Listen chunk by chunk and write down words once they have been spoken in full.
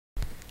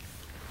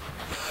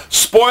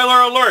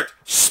Spoiler alert!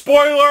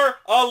 Spoiler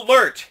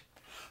alert!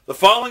 The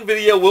following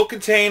video will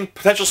contain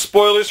potential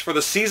spoilers for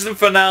the season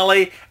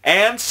finale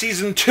and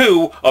season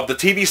 2 of the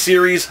TV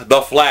series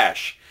The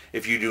Flash.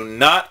 If you do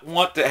not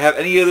want to have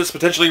any of this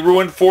potentially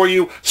ruined for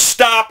you,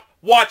 stop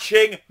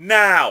watching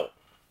now!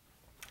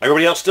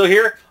 Everybody else still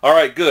here?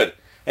 Alright, good.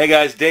 Hey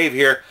guys, Dave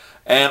here.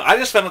 And I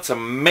just found out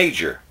some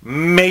major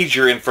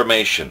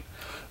information.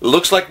 It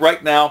looks like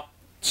right now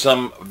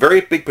some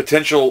very big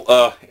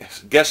potential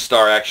guest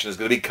star action is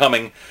going to be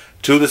coming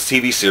to this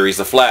TV series,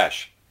 The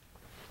Flash.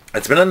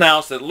 It's been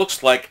announced that it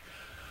looks like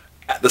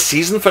at the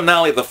season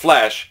finale of The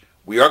Flash,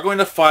 we are going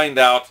to find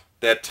out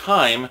that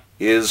time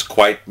is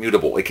quite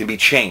mutable. It can be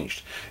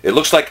changed. It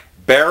looks like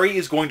Barry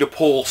is going to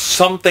pull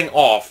something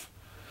off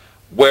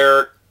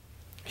where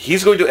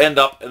he's going to end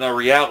up in a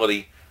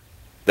reality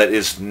that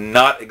is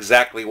not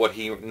exactly what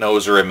he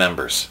knows or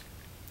remembers.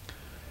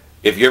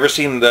 If you've ever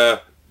seen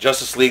the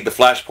Justice League, the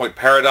Flashpoint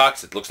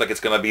Paradox, it looks like it's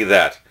going to be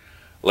that.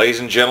 Ladies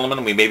and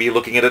gentlemen, we may be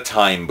looking at a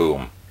time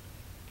boom.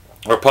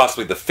 Or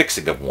possibly the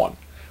fixing of one.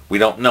 We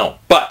don't know.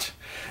 But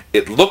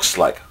it looks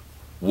like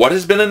what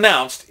has been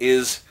announced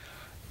is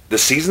the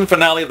season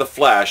finale of The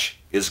Flash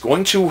is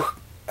going to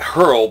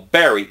hurl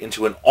Barry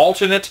into an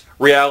alternate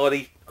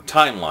reality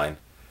timeline.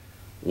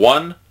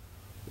 One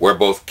where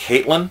both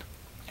Caitlin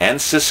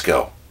and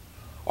Cisco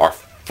are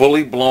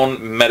fully blown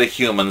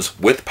metahumans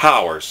with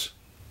powers.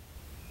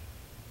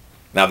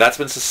 Now that's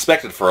been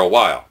suspected for a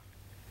while.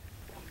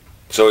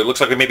 So it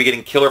looks like we may be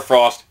getting Killer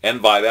Frost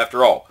and Vibe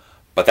after all.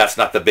 But that's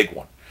not the big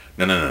one.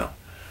 No.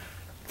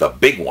 The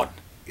big one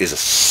is a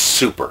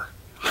super.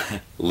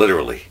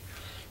 Literally.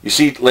 You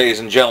see, ladies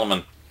and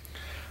gentlemen,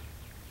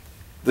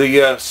 the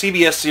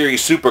CBS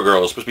series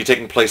Supergirl is supposed to be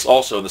taking place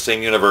also in the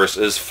same universe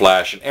as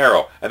Flash and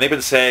Arrow. And they've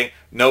been saying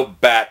no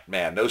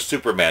Batman, no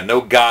Superman,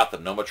 no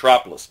Gotham, no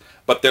Metropolis.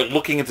 But they're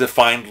looking to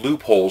find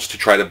loopholes to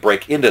try to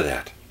break into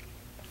that.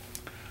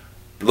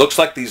 It looks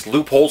like these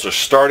loopholes are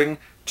starting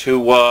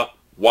to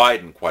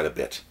widen quite a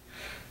bit.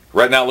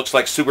 Right now it looks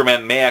like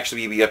Superman may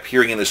actually be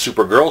appearing in the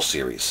Supergirl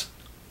series.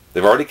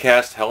 They've already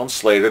cast Helen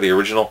Slater, the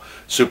original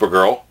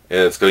Supergirl.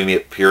 It's going to be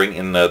appearing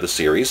in the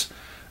series.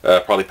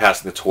 Probably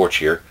passing the torch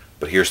here.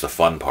 But here's the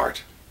fun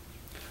part.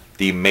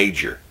 The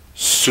major,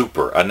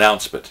 super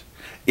announcement.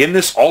 In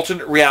this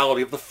alternate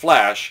reality of The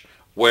Flash,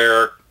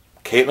 where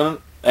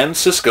Caitlin and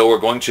Cisco are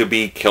going to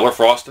be Killer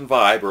Frost and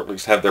Vibe, or at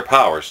least have their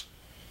powers,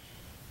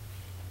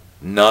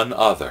 none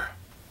other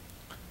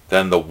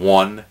than the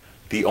one,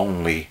 the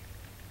only,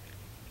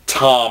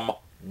 Tom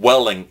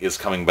Welling is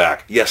coming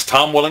back. Yes,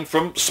 Tom Welling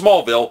from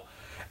Smallville,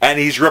 and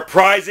he's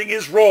reprising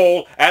his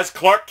role as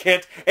Clark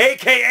Kent,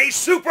 a.k.a.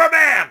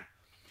 Superman!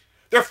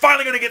 They're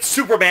finally going to get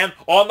Superman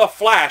on The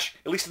Flash,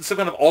 at least in some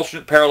kind of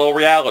alternate parallel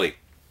reality.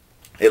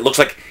 It looks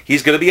like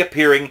he's going to be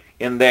appearing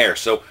in there.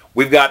 So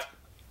we've got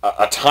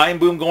a time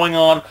boom going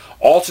on,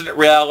 alternate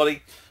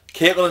reality.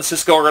 Caitlin and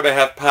Cisco are going to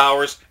have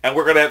powers, and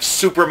we're going to have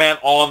Superman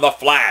on The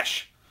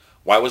Flash.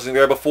 Why wasn't he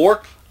there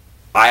before?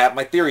 I have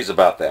my theories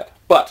about that.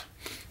 But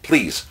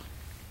please,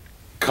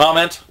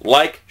 comment,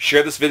 like,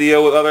 share this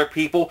video with other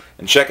people,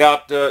 and check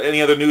out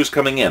any other news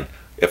coming in.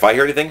 If I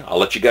hear anything, I'll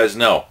let you guys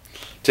know.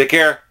 Take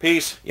care.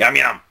 Peace. Yum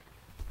yum.